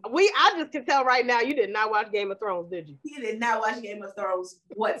 I just can tell right now you did not watch Game of Thrones, did you? You did not watch Game of Thrones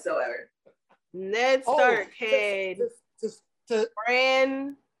whatsoever. Ned Stark had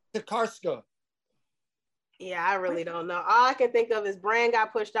Bran Takarska. Yeah, I really don't know. All I can think of is Bran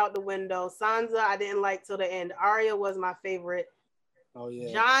got pushed out the window. Sansa I didn't like till the end. Arya was my favorite. Oh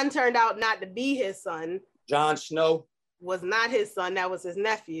yeah. Jon turned out not to be his son. Jon Snow was not his son. That was his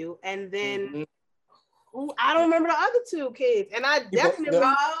nephew. And then I don't remember the other 2 kids. And I definitely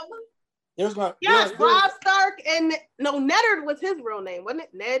Rob Stark and Neddard was his real name, wasn't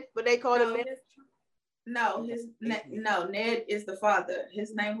it? Ned, but they called him Ned. No, Ned is the father.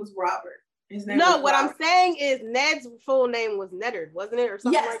 His name was Robert. What I'm saying is Ned's full name was Neddard, wasn't it? Or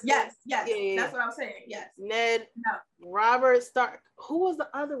something like that? Yes. Yeah. That's what I'm saying. Yes. Ned, Robert Stark. Who was the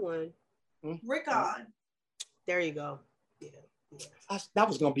other one? Rickon. There you go. Yeah. That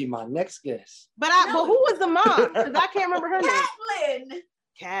was gonna be my next guess. But who was the mom? Because I can't remember her name.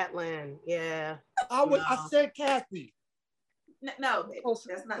 Catelyn. Yeah. I said Kathy. No, baby,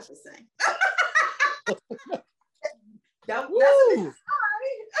 that's not the same.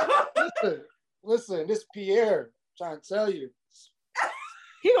 Listen, this Pierre trying to tell you.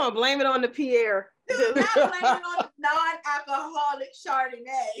 He gonna blame it on the Pierre. Do not blame it on non-alcoholic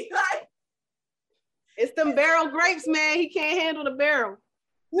Chardonnay. It's them barrel grapes, man. He can't handle the barrel.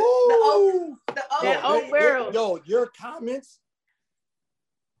 Woo! The oak barrel. Yo, your comments,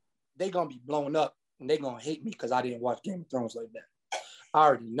 they gonna be blown up and they gonna hate me because I didn't watch Game of Thrones like that. I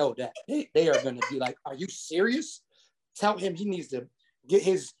already know that. They are gonna be like, are you serious? Tell him he needs to get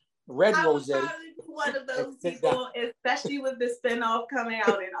his red rose. One of those people, especially with the spinoff coming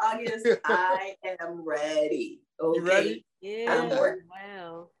out in August. I am ready. Okay. You ready? Yeah.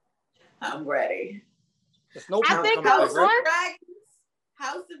 Wow. I'm ready. I think House of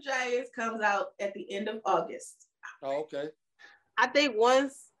Dragons comes out at the end of August. Oh, okay. I think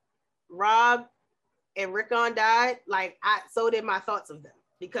once Rob and Rickon died, so did my thoughts of them.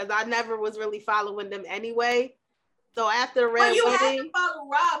 because I never was really following them anyway. So after Red Well, you Wedding, had to follow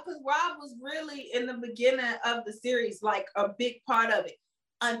Rob because Rob was really in the beginning of the series, like a big part of it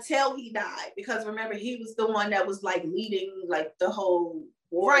until he died. Because remember, he was the one that was like leading like the whole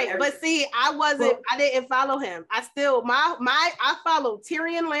war. Right, but see, I didn't follow him. I still I followed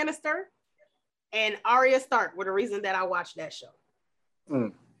Tyrion Lannister and Arya Stark were the reason that I watched that show.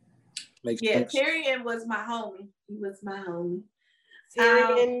 Makes sense. Tyrion was my homie. He was my homie.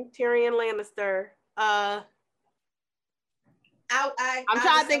 Tyrion Lannister. I'm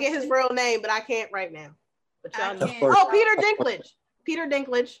trying to think of his real name, but I can't right now. But y'all know. Oh, Peter Dinklage. Peter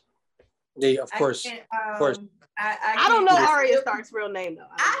Dinklage. Yeah, of course. Of course. I don't know Arya Stark's real name though.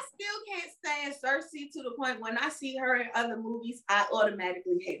 I still can't stand Cersei to the point when I see her in other movies, I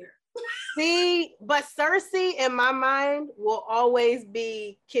automatically hate her. See, but Cersei in my mind will always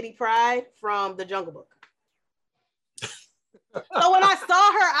be Kitty Pryde from The Jungle Book. So when I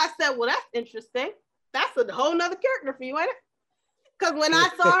saw her, I said, well, that's interesting. That's a whole nother character for you, ain't it? Because when I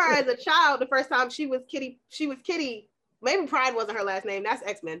saw her as a child, the first time she was Kitty, maybe Pride wasn't her last name, that's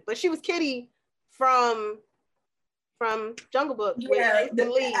X-Men, but she was Kitty from Jungle Book. Yeah,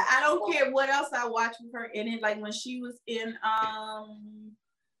 I don't care what else I watched with her in it. Like when she was in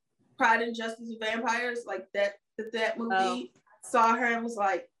Pride and Justice of Vampires, like that movie, saw her and was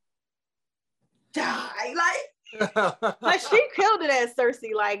like, die, like. But she killed it as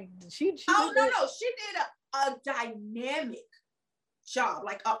Cersei. Like she did a dynamic job,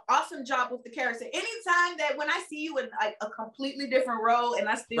 like an awesome job with the character. Anytime that when I see you in like a completely different role and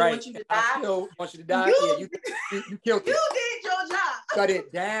I still want you to die, I still want you to die. You killed it. You did your job. Shut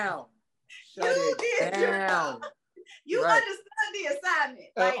it down. You understood the assignment.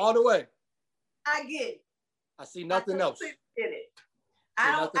 Like, all the way. I get it. I see nothing else. Get it.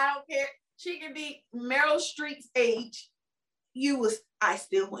 I don't care. She could be Meryl Streep's age. I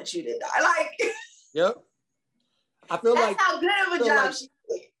still want you to die. Like. Yep. I feel that's like how good of a job she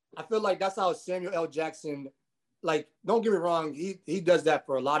did. I feel like that's how Samuel L. Jackson, like, don't get me wrong, he does that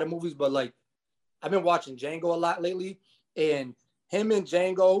for a lot of movies, but like I've been watching Django a lot lately, and him and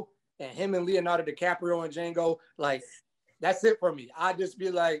Django and him and Leonardo DiCaprio and Django, like, that's it for me. I just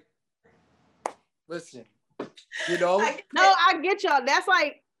be like, listen, you know. I get y'all. That's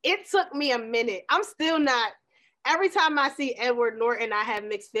like, it took me a minute. I'm still not. Every time I see Edward Norton, I have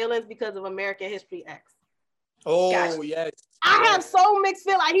mixed feelings because of American History X. Oh, gotcha. Yes. I have so mixed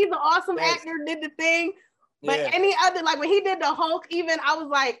feelings. Like, he's an awesome actor, did the thing. But any other, like when he did the Hulk, even I was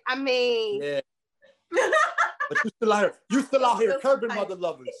like, I mean. Yeah. But you still out here curbing mother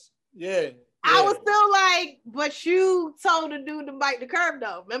lovers. Yeah. I was still like, but you told the dude to bite the curb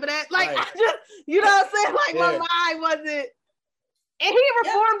though. Remember that? Like, I just, you know what I'm saying? Like my mind wasn't. And he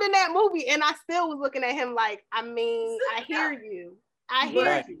reformed in that movie, and I still was looking at him like, I mean, I hear you. I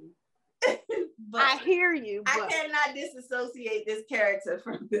hear you. I hear you. But I cannot disassociate this character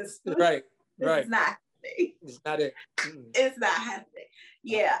from this. Right. It's not happening. It's not it. It's not happening.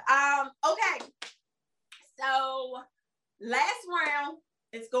 Yeah. Okay. So last round,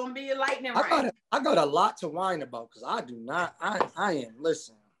 it's gonna be a lightning round. I got a lot to whine about because I do not. I am.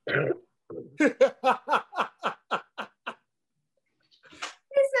 Listen.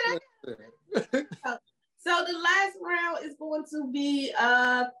 So the last round is going to be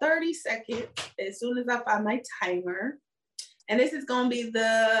 30 seconds as soon as I find my timer. And this is going to be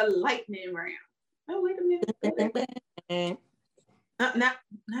the lightning round. Oh, wait a minute. Not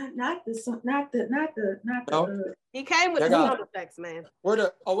the. He came with the sound effects, man. Hold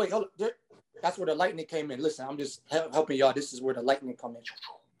on. That's where the lightning came in. Listen, I'm just helping y'all. This is where the lightning come in.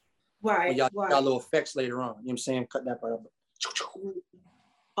 Right. Y'all got little effects later on. You know what I'm saying? Cut that part up.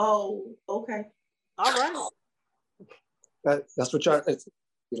 Oh, okay. All right. That's what y'all. It's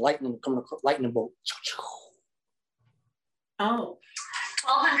the lightning coming across, lightning bolt. Oh.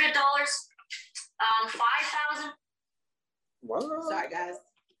 $1,200. 5,000. What? Sorry, guys.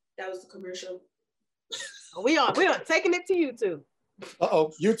 That was a commercial. We are taking it to YouTube.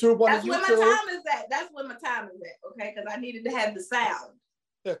 YouTube. That's where my time is at. That's where my time is at. Okay, because I needed to have the sound.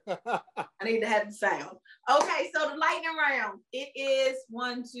 I need to have the sound. Okay, so the lightning round. It is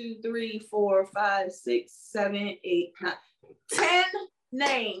 1, 2, 3, 4, 5, 6, 7, 8, 9, 10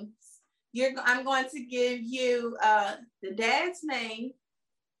 names. I'm going to give you the dad's name.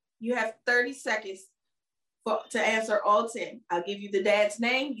 You have 30 seconds to answer all 10. I'll give you the dad's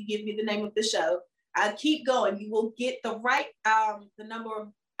name. You give me the name of the show. I'll keep going. You will get the right the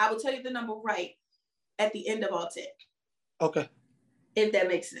number. I will tell you the number right at the end of all 10. Okay. If that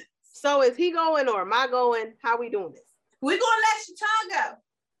makes sense. So is he going or am I going? How are we doing this? We're going to let Chicago.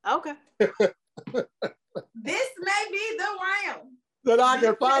 Okay. This may be the round. So that I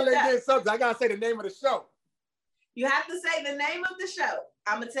can finally get something. I gotta say the name of the show. You have to say the name of the show.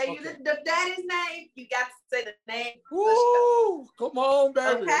 I'm gonna tell you the daddy's name. You got to say the name of the show. Come on,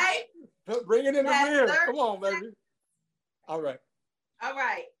 baby. Okay. Bring it in the rear. Come on, baby. All right. All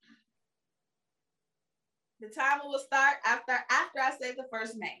right. The timer will start after I say the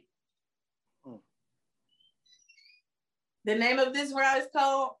first name. The name of this round is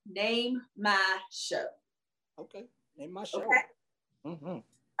called Name My Show. Okay. Name my show. Okay. Mm-hmm.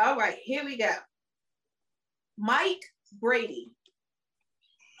 All right. Here we go. Mike Brady.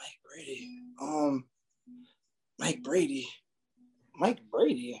 Mike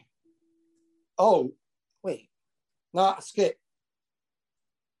Brady. Oh, wait. No, skip.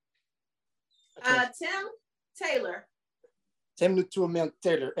 Tim Taylor. Tim the Two-Man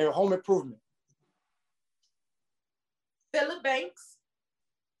Taylor and Home Improvement. Philip Banks.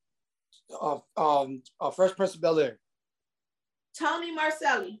 Fresh Prince of Bel-Air. Tony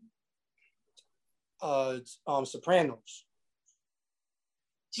Marcelli. Sopranos.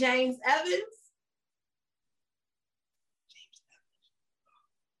 James Evans.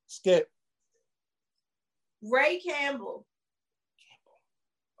 Skip. Ray Campbell.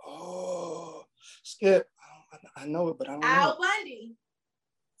 Oh, Skip. I know it, but I don't know. Al Bundy.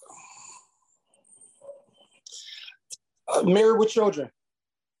 Married with Children.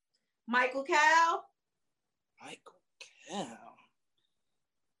 Michael Cal.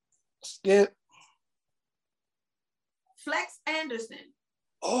 Skip. Flex Anderson.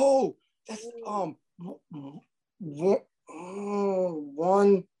 Oh, that's one. Oh,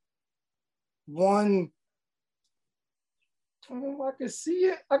 I can see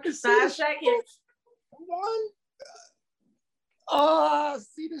it. I can see 5 seconds. One. Oh, I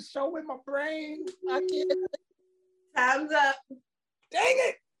see the show in my brain. I can't. Time's up. Dang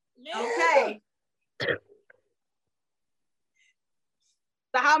it. Yeah. Okay.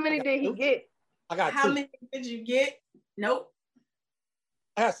 So how many did he get? I got How 2. many did you get? Nope.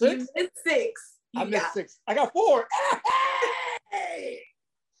 I got 6. You missed 6. I missed 6. I got 4. Hey,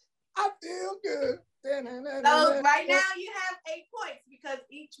 I feel good. So right now you have 8 points because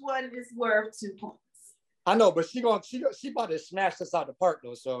each one is worth 2 points. I know, but she about to smash this out the park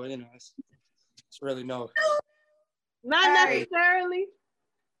though. So it's really no. Not necessarily.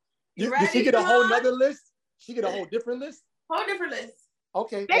 Did she get a whole nother list? She get a whole different list? Whole different list.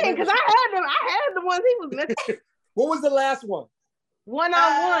 Okay. Dang, because I had the ones he was missing. What was the last one? 1-on-1.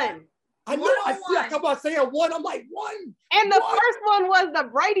 I know. I see. I come out saying 1. I'm like 1. And the first one was the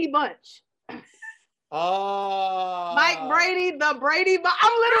Brady Bunch. Oh. Mike Brady, the Brady Bunch.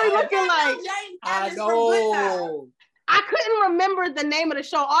 I'm literally looking like. I know. I couldn't remember the name of the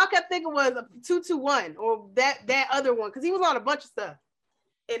show. All I kept thinking was 221 or that other one because he was on a bunch of stuff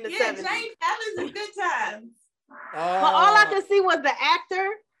in the 70s. James Evans is Good Times. But all I could see was the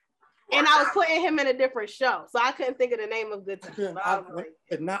actor, and I was putting him in a different show, so I couldn't think of the name of Good Times.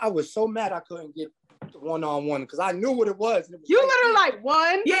 I was so mad I couldn't get 1-on-1 because I knew what it was. And it was you literally like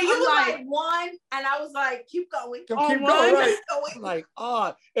 1. Yeah, you was like 1, and I was like, keep going. Keep going, right? Like,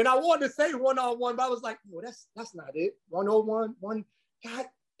 and I wanted to say 1-on-1, but I was like, no, that's not it. 1-on-1, 1. God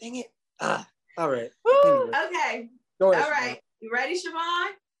dang it. All right. Anyway. Okay. Go ahead, all right. You ready,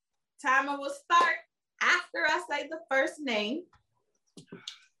 Siobhan? Timer will start after I say the first name.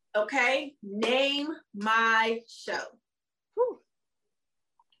 Okay. Name my show. Whew.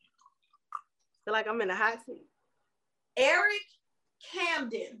 Feel like I'm in a hot seat. Eric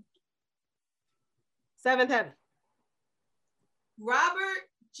Camden. 7th Heaven. Robert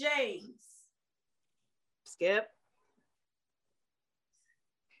James. Skip.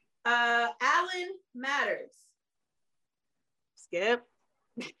 Alan Matters. Skip.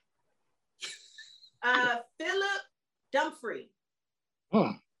 Philip Dumfrey.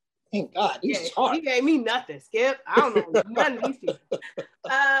 Thank God. He's hard. He gave me nothing. Skip. I don't know none of these people.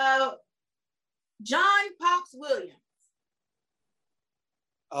 John Pops Williams.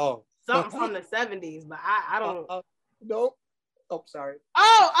 Oh. Something from the 70s, but I don't. Nope. Oh, sorry.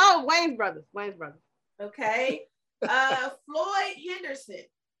 Oh, Wayne's Brothers. Okay. Floyd Henderson.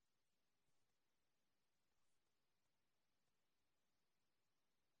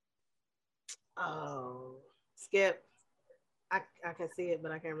 Oh, Skip. I can see it,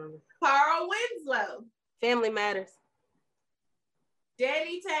 but I can't remember. Carl Winslow. Family Matters.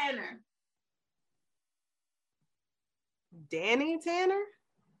 Danny Tanner. Danny Tanner?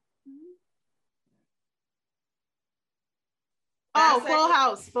 Oh, Full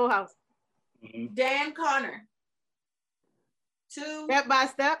House. Mm-hmm. Dan Connor. 2. Step by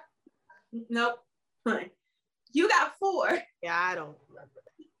Step? Nope. You got 4. Yeah, I don't.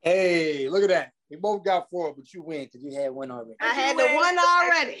 Hey, look at that. We both got 4, but you win because you had one already. I had the one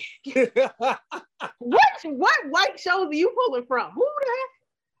already. What white shows are you pulling from? Who the heck?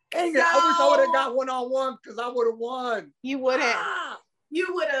 Dang it, I wish I would have got 1-on-1 because I would have won. You would have.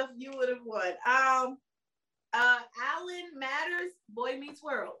 You would have won. Alan Matters, Boy Meets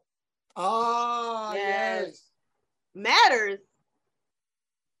World. Oh, yes. Matters.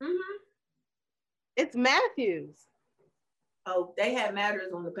 Mm-hmm. It's Matthews. Oh, they had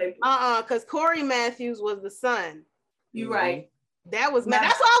Matters on the paper. Because Corey Matthews was the son. You're right. That was Matters.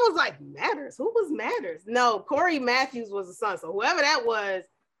 That's why I was like, Matters? Who was Matters? No, Corey Matthews was the son. So whoever that was,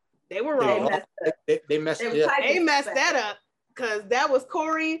 they were wrong. They messed that up because that was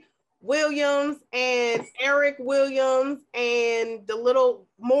Corey Williams and Eric Williams, and the little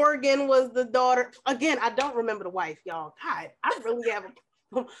Morgan was the daughter. Again, I don't remember the wife, y'all. God, I really have I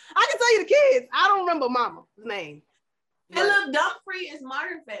can tell you the kids. I don't remember Mama's name. Philip Dunphy is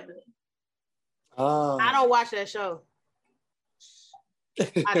Modern Family. I don't watch that show.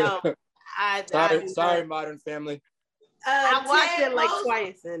 I don't. Sorry, Modern Family. I watched it like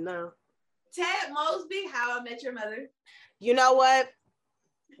twice, and no. Ted Mosby, How I Met Your Mother. You know what?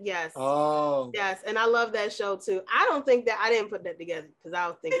 Yes. Oh. Yes, and I love that show too. I don't think that I didn't put that together because I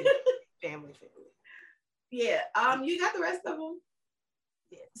was thinking family. Yeah. You got the rest of them.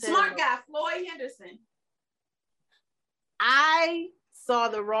 Yeah. Smart guy, Floyd Henderson. I saw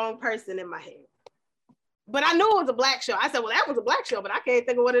the wrong person in my head, but I knew it was a black show. I said, "Well, that was a black show," but I can't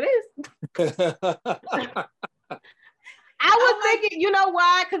think of what it is. I was thinking, you know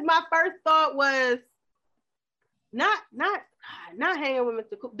why? Because my first thought was not Hanging with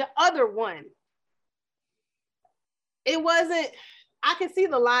Mr. Cooper. The other one. It wasn't. I can see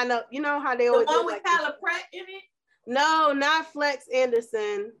the lineup. You know how they always. The one with Tyler Pratt in it. No, not Flex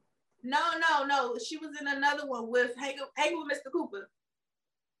Anderson. No. She was in another one with Hanging with Mr. Cooper.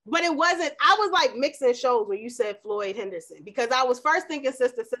 But it wasn't. I was like mixing shows when you said Floyd Henderson because I was first thinking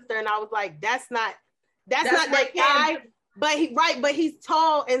Sister, and I was like, that's not that guy. But he's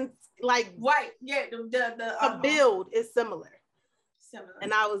tall and like white. Yeah, the build is similar.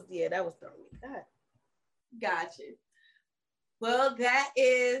 And that was throwing me. God. Gotcha. Well, that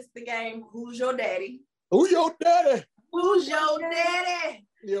is the game. Who's your daddy? Who's your daddy? Who's your daddy?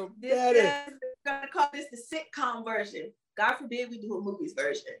 Your daddy. We're gonna call this the sitcom version. God forbid we do a movies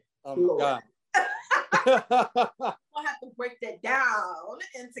version. Oh my God. We'll have to break that down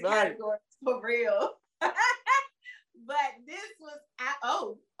into categories for real. But this was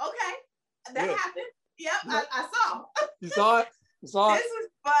okay. That happened. Yep, I saw. You saw it? This was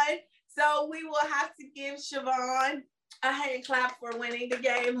fun. So we will have to give Siobhan a hand clap for winning the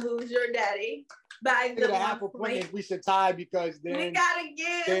game. Who's your daddy? By the half a point. We should tie because then we gotta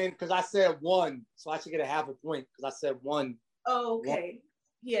give. Because I said 1, so I should get a half a point because I said 1. Okay. 1.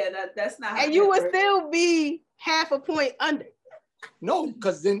 Yeah, that's not. And you would still be half a point under. No,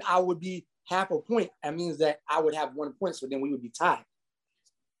 because then I would be half a point. That means that I would have 1 point, so then we would be tied.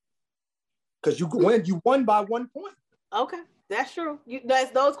 Because you won by 1 point. Okay, that's true.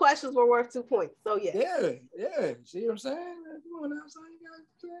 Those questions were worth 2 points. So yeah. Yeah. See what I'm saying?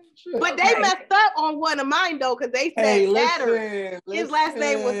 But they messed up on one of mine though, because they said Matters. His last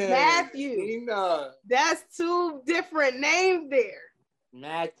name was Matthews. That's 2 different names there.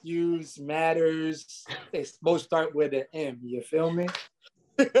 Matthews, Matters. They both start with an M. You feel me?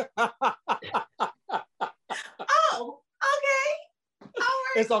 Oh, okay. All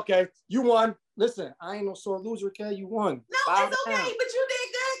right. It's okay. You won. Listen, I ain't no sore loser, okay? You won. No, it's okay, but you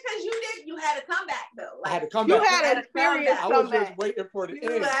did good because you had a comeback though. I had a comeback. You had a serious comeback. I was just waiting for the end.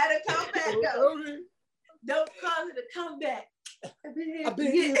 You had a comeback though. Don't call it a comeback. I've been here for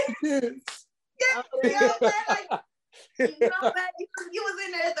years. Yeah, you know what I'm saying? Like, you was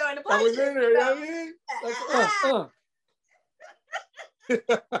in there throwing the punches. I was in there, you know what I mean?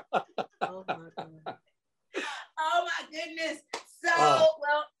 Oh my goodness. So,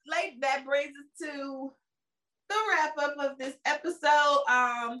 that brings us to the wrap up of this episode.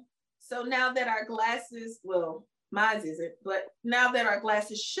 So now that our glasses, well, mine isn't, but now that our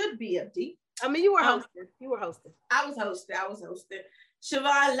glasses should be empty. I mean, you were hosting. I was hosting.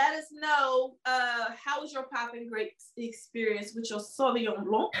 Siobhan, let us know, how was your popping grapes experience with your Sauvignon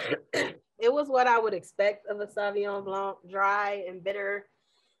Blanc? It was what I would expect of a Sauvignon Blanc, dry and bitter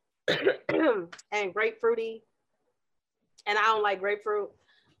and grapefruity. And I don't like grapefruit.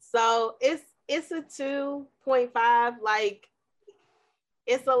 So it's a 2.5. Like,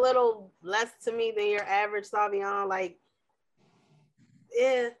 it's a little less to me than your average Sauvignon. Like,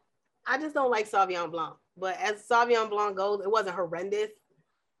 I just don't like Sauvignon Blanc. But as Sauvignon Blanc goes, it wasn't horrendous.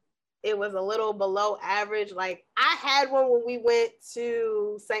 it was a little below average. Like I had one when we went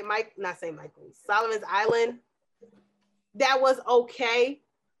to Solomon's Island. That was okay.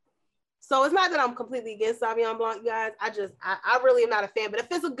 So it's not that I'm completely against Sauvignon Blanc, you guys. I really am not a fan. But if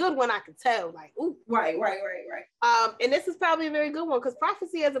it's a good one, I can tell. Like, ooh. Right. And this is probably a very good one because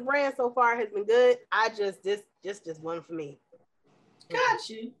Prophecy as a brand so far has been good. Just one for me. Got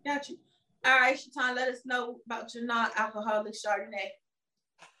you. All right, Shatan, let us know about your non-alcoholic Chardonnay.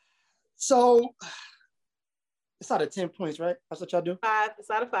 So it's out of 10 points, right? That's what y'all do? 5. It's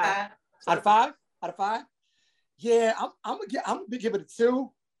out of 5. Out of 5? Out of 5? Yeah, I'm gonna give it a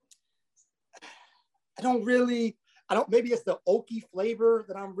 2. Maybe it's the oaky flavor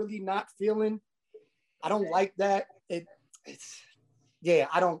that I'm really not feeling. I don't like that.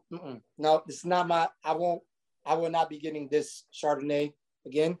 No, it's not my, I will not be getting this Chardonnay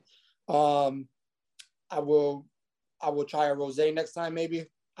again. I will try a rosé next time, maybe.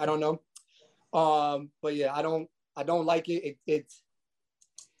 I don't know. But yeah, I don't like it. It's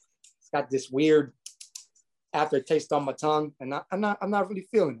got this weird aftertaste on my tongue, and I'm not really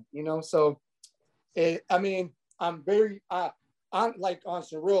feeling it, you know. So, I'm very, I'm like on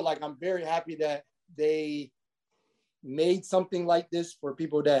surreal. Like I'm very happy that they made something like this for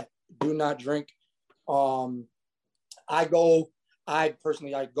people that do not drink. I go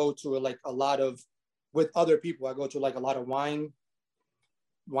to like a lot of, with other people, I go to like a lot of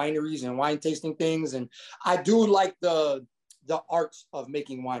wineries and wine tasting things. And I do like the art of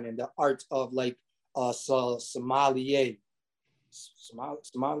making wine and the art of like sommelier,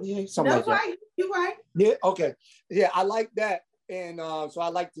 something like that. You're right. Yeah, okay. Yeah, I like that. And so I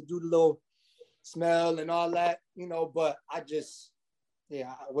like to do the little smell and all that, you know, but I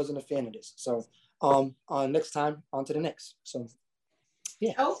wasn't a fan of this. So next time, on to the next. So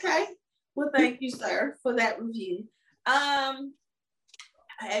yeah. Okay. Well, thank you, sir, for that review. As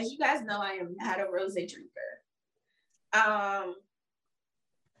you guys know, I am not a rosé drinker.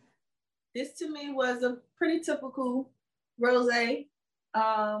 This to me was a pretty typical rosé.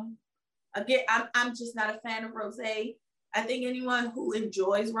 Again, I'm just not a fan of rosé. I think anyone who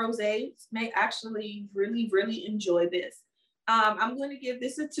enjoys rosés may actually really, really enjoy this. I'm going to give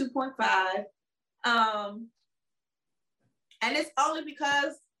this a 2.5. And it's only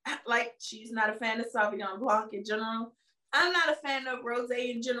because, like, she's not a fan of Sauvignon Blanc in general. I'm not a fan of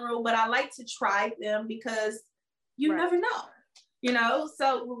rosé in general, but I like to try them because you never know, you know.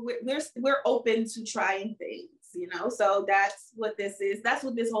 So we're open to trying things, you know. So that's what this is. That's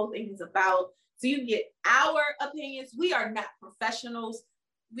what this whole thing is about. So you get our opinions. We are not professionals.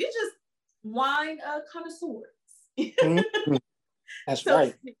 We just wine connoisseurs. Mm-hmm. That's so,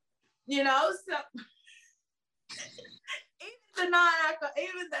 right. You know, so even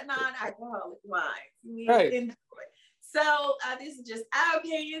the non-alcoholic wines, we enjoy. So this is just our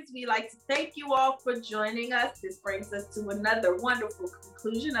opinions. We like to thank you all for joining us. This brings us to another wonderful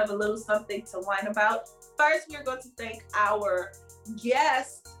conclusion of A Little Something to Wine About. First, we're going to thank our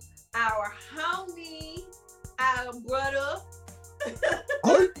guest, our homie, our brother,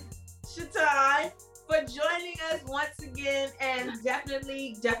 Shatan, for joining us once again and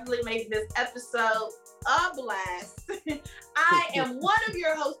definitely make this episode a blast. I am one of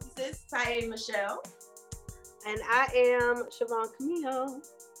your hostesses, Taye Michelle. And I am Siobhan Camille.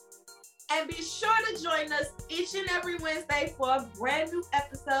 And be sure to join us each and every Wednesday for a brand new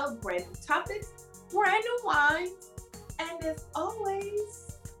episode, brand new topics, brand new wines. And as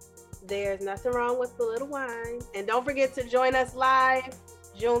always, there's nothing wrong with a little wine. And don't forget to join us live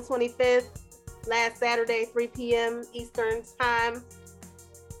June 25th, last Saturday, 3 p.m. Eastern time.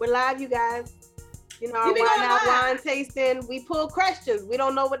 We're live, you guys. You know, our wine tasting. We pull questions. We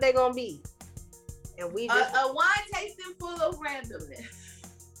don't know what they're going to be. And we just a wine tasting full of randomness.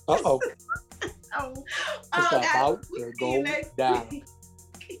 Uh-oh. It's about to go down.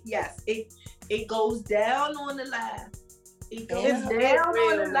 Yes, it goes down on the line. It goes down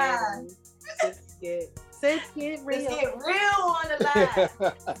on the line. Let's get real. Let's get real on the line.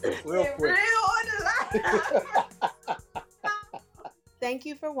 Real on the line. Thank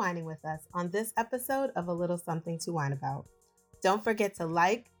you for whining with us on this episode of A Little Something to Wine About. Don't forget to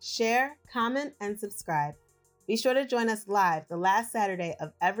like, share, comment, and subscribe. Be sure to join us live the last Saturday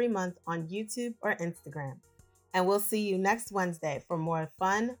of every month on YouTube or Instagram. And we'll see you next Wednesday for more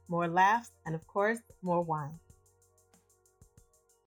fun, more laughs, and of course, more wine.